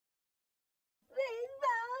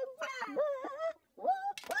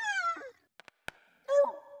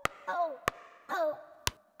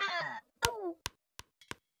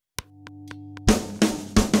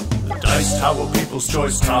Tower People's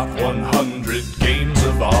Choice Top 100 Games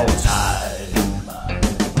of All Time.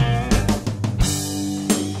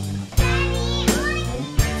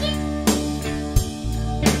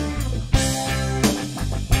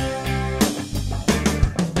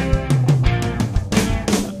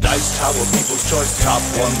 Dice Tower People's Choice Top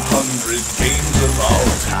 100 Games of All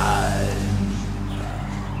Time.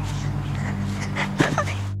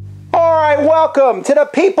 Alright, welcome to the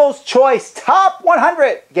People's Choice Top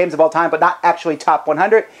 100 Games of All Time, but not actually Top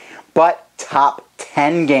 100, but Top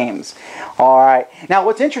 10 games. Alright, now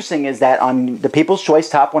what's interesting is that on the People's Choice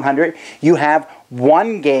Top 100, you have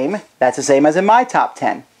one game that's the same as in my Top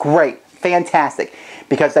 10. Great, fantastic,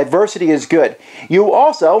 because diversity is good. You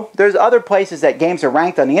also, there's other places that games are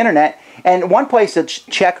ranked on the internet, and one place to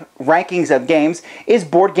check rankings of games is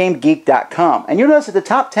BoardGameGeek.com. And you'll notice that the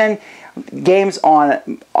top 10 games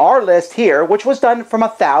on our list here, which was done from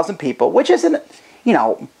 1,000 people, which isn't, you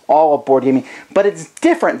know, all of board gaming, but it's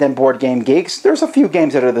different than Board Game Geeks. There's a few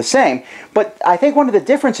games that are the same, but I think one of the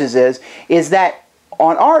differences is that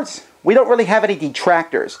on ours, we don't really have any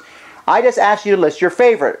detractors. I just asked you to list your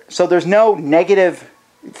favorite, so there's no negative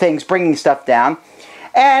things bringing stuff down.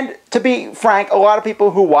 And to be frank, a lot of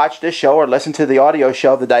people who watch this show or listen to the audio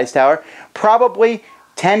show of the Dice Tower probably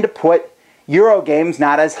tend to put Euro games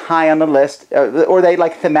not as high on the list, or they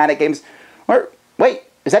like thematic games. Or wait,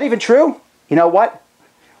 is that even true? You know what?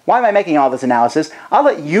 Why am I making all this analysis? I'll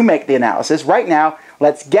let you make the analysis. Right now,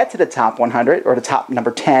 let's get to the top 100, or the top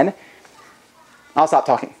number 10. I'll stop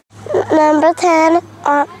talking. Number 10,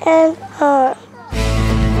 Arkham Horror.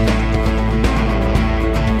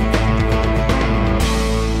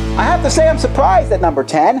 I have to say I'm surprised at number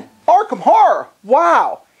 10, Arkham Horror.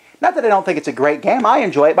 Wow. Not that I don't think it's a great game. I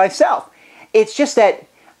enjoy it myself. It's just that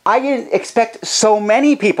I didn't expect so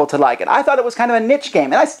many people to like it. I thought it was kind of a niche game,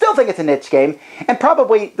 and I still think it's a niche game, and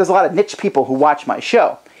probably there's a lot of niche people who watch my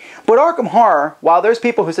show. But Arkham Horror, while there's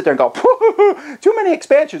people who sit there and go, too many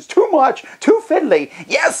expansions, too much, too fiddly.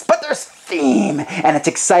 Yes, but there's theme, and it's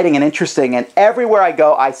exciting and interesting, and everywhere I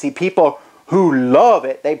go, I see people who love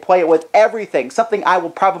it. They play it with everything, something I will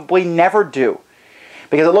probably never do,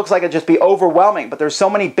 because it looks like it'd just be overwhelming, but there's so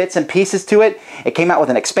many bits and pieces to it. It came out with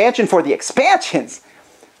an expansion for the expansions.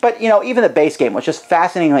 But, you know, even the base game was just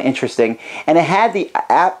fascinatingly interesting, and it had the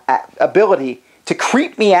ability to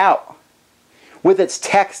creep me out with its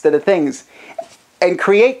text and the things, and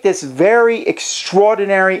create this very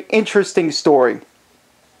extraordinary, interesting story.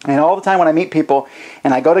 And all the time when I meet people,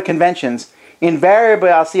 and I go to conventions, invariably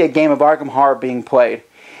I'll see a game of Arkham Horror being played.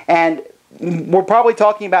 And we're probably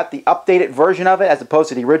talking about the updated version of it as opposed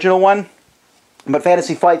to the original one. But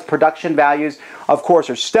Fantasy Flight's production values, of course,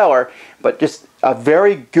 are stellar. But just a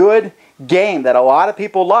very good game that a lot of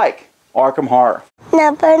people like, Arkham Horror.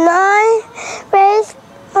 Number 9, Race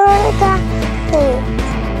for the Thieves.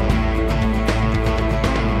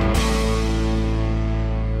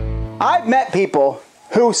 I've met people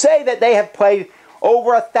who say that they have played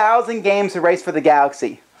over 1,000 games of Race for the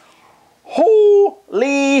Galaxy.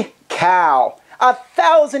 Holy cow!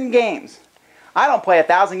 1,000 games! I don't play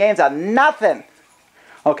 1,000 games out of nothing.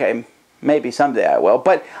 Okay, maybe someday I will,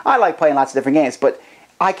 but I like playing lots of different games. But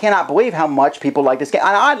I cannot believe how much people like this game.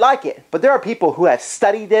 And I like it, but there are people who have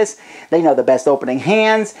studied this. They know the best opening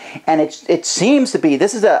hands, and it seems to be,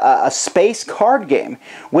 this is a space card game,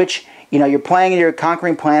 which, you know, you're playing and you're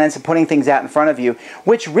conquering planets and putting things out in front of you,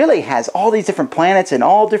 which really has all these different planets and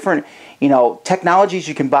all different, you know, technologies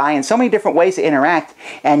you can buy and so many different ways to interact.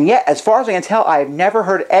 And yet, as far as I can tell, I have never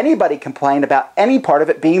heard anybody complain about any part of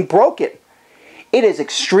it being broken. It is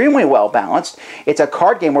extremely well balanced. It's a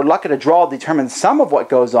card game where luck of the draw determines some of what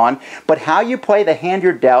goes on, but how you play the hand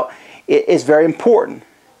you're dealt is very important.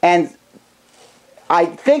 And I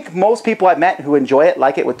think most people I've met who enjoy it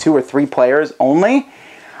like it with 2 or 3 players only.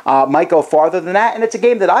 Might go farther than that, and it's a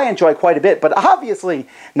game that I enjoy quite a bit, but obviously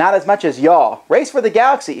not as much as y'all. Race for the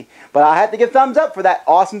Galaxy, but I had to give thumbs up for that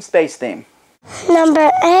awesome space theme.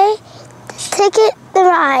 Number 8, Ticket to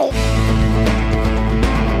Ride.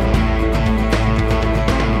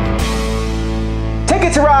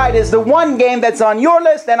 Ticket to Ride is the one game that's on your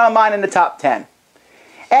list and on mine in the top 10.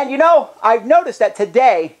 And you know, I've noticed that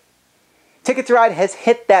today, Ticket to Ride has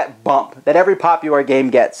hit that bump that every popular game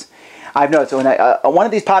gets. I've noticed when one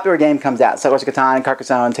of these popular games comes out, Settlers of Catan,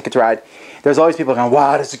 Carcassonne, Ticket to Ride, there's always people going,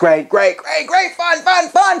 wow, this is great, great, great, great, fun, fun,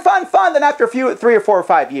 fun, fun, fun. Then after 3 or 4 or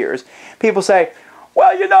 5 years, people say,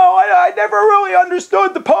 well, you know, I never really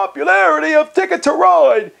understood the popularity of Ticket to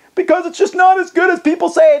Ride because it's just not as good as people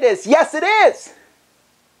say it is. Yes, it is.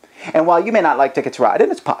 And while you may not like Ticket to Ride,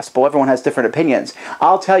 and it's possible, everyone has different opinions,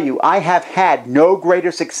 I'll tell you, I have had no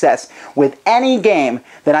greater success with any game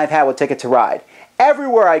than I've had with Ticket to Ride.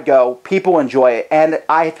 Everywhere I go, people enjoy it, and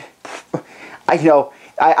I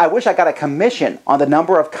wish I got a commission on the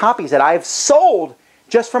number of copies that I've sold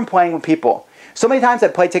just from playing with people. So many times I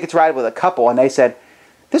played Ticket to Ride with a couple, and they said,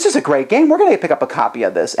 "This is a great game. We're going to pick up a copy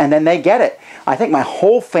of this." And then they get it. I think my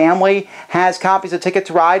whole family has copies of Ticket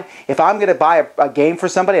to Ride. If I'm going to buy a game for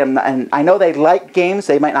somebody, and I know they like games,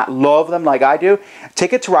 they might not love them like I do,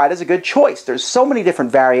 Ticket to Ride is a good choice. There's so many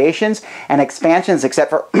different variations and expansions, except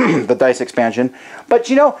for the dice expansion. But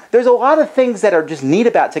you know, there's a lot of things that are just neat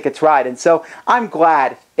about Ticket to Ride. And so I'm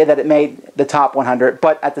glad that it made the top 100,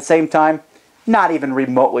 but at the same time, not even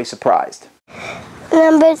remotely surprised.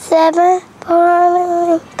 Number 7,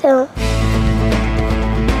 Puerto Rico.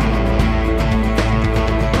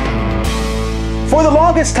 For the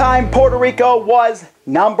longest time, Puerto Rico was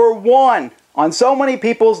number 1 on so many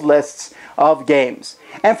people's lists of games.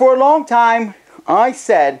 And for a long time, I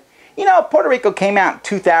said, you know, Puerto Rico came out in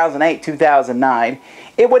 2008, 2009.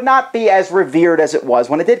 It would not be as revered as it was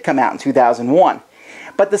when it did come out in 2001.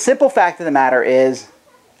 But the simple fact of the matter is,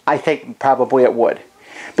 I think probably it would.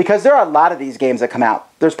 Because there are a lot of these games that come out.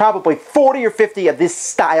 There's probably 40 or 50 of this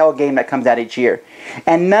style game that comes out each year.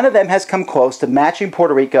 And none of them has come close to matching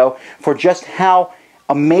Puerto Rico for just how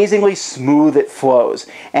amazingly smooth it flows.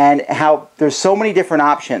 And how there's so many different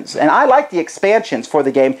options. And I like the expansions for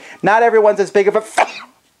the game. Not everyone's as big of a...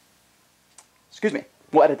 Excuse me.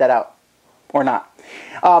 We'll edit that out. Or not.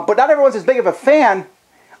 But not everyone's as big of a fan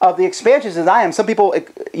of the expansions as I am. Some people,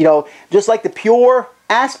 you know, just like the pure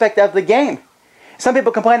aspect of the game. Some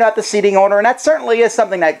people complain about the seating order, and that certainly is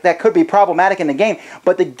something that could be problematic in the game,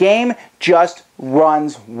 but the game just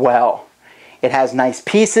runs well. It has nice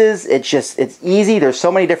pieces, it's easy, there's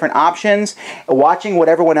so many different options. Watching what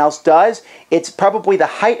everyone else does, it's probably the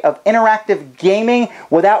height of interactive gaming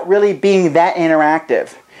without really being that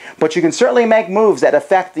interactive. But you can certainly make moves that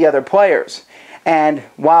affect the other players. And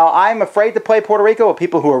while I'm afraid to play Puerto Rico with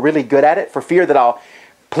people who are really good at it for fear that I'll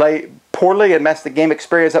play poorly and mess the game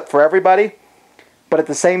experience up for everybody, but at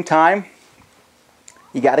the same time,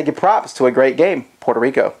 you got to give props to a great game, Puerto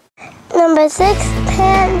Rico. Number 6,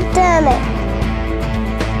 Pandemic.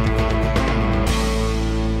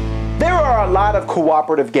 There are a lot of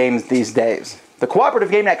cooperative games these days. The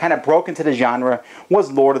cooperative game that kind of broke into the genre was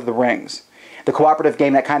Lord of the Rings. The cooperative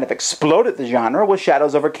game that kind of exploded the genre was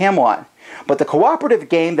Shadows over Camelot. But the cooperative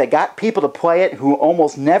game that got people to play it who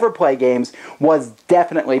almost never play games was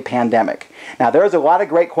definitely Pandemic. Now, there's a lot of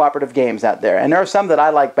great cooperative games out there, and there are some that I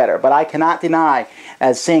like better, but I cannot deny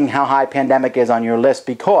as seeing how high Pandemic is on your list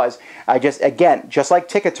because again, just like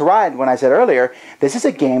Ticket to Ride when I said earlier, this is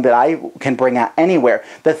a game that I can bring out anywhere.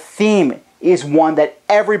 The theme is one that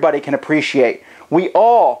everybody can appreciate. We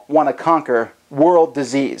all want to conquer world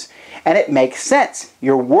disease. And it makes sense.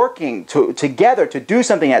 You're working together to do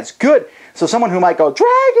something that's good. So someone who might go,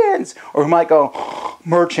 dragons, or who might go,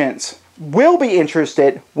 merchants, will be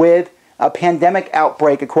interested with a pandemic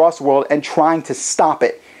outbreak across the world and trying to stop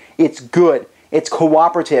it. It's good. It's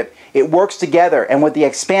cooperative. It works together. And with the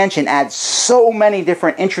expansion, adds so many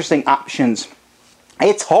different interesting options.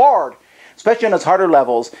 It's hard, especially on those harder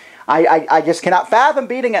levels. I just cannot fathom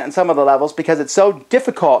beating it in some of the levels because it's so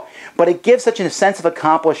difficult. But it gives such a sense of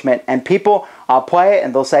accomplishment. And people play it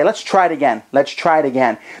and they'll say, let's try it again. Let's try it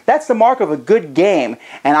again. That's the mark of a good game.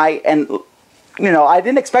 And you know, I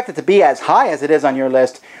didn't expect it to be as high as it is on your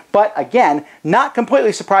list. But again, not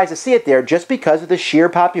completely surprised to see it there just because of the sheer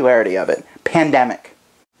popularity of it. Pandemic.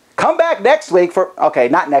 Come back next week for, okay,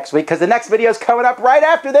 not next week because the next video is coming up right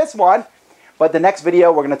after this one. But the next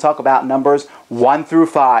video, we're going to talk about numbers 1 through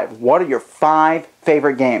 5. What are your 5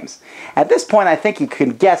 favorite games? At this point, I think you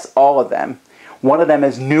can guess all of them. One of them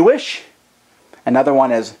is newish. Another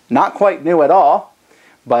one is not quite new at all.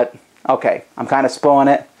 But, okay, I'm kind of spoiling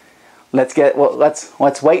it. Let's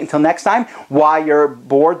wait until next time. While you're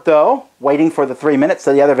bored, though, waiting for the 3 minutes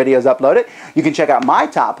so the other video is uploaded, you can check out my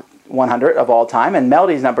top 100 of all time and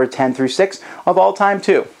Melody's number 10 through 6 of all time,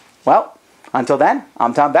 too. Well, until then,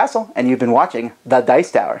 I'm Tom Vasel, and you've been watching The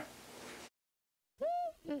Dice Tower.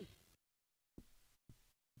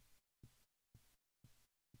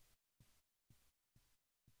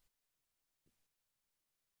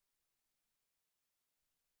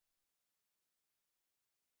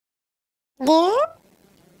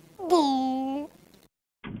 Dear.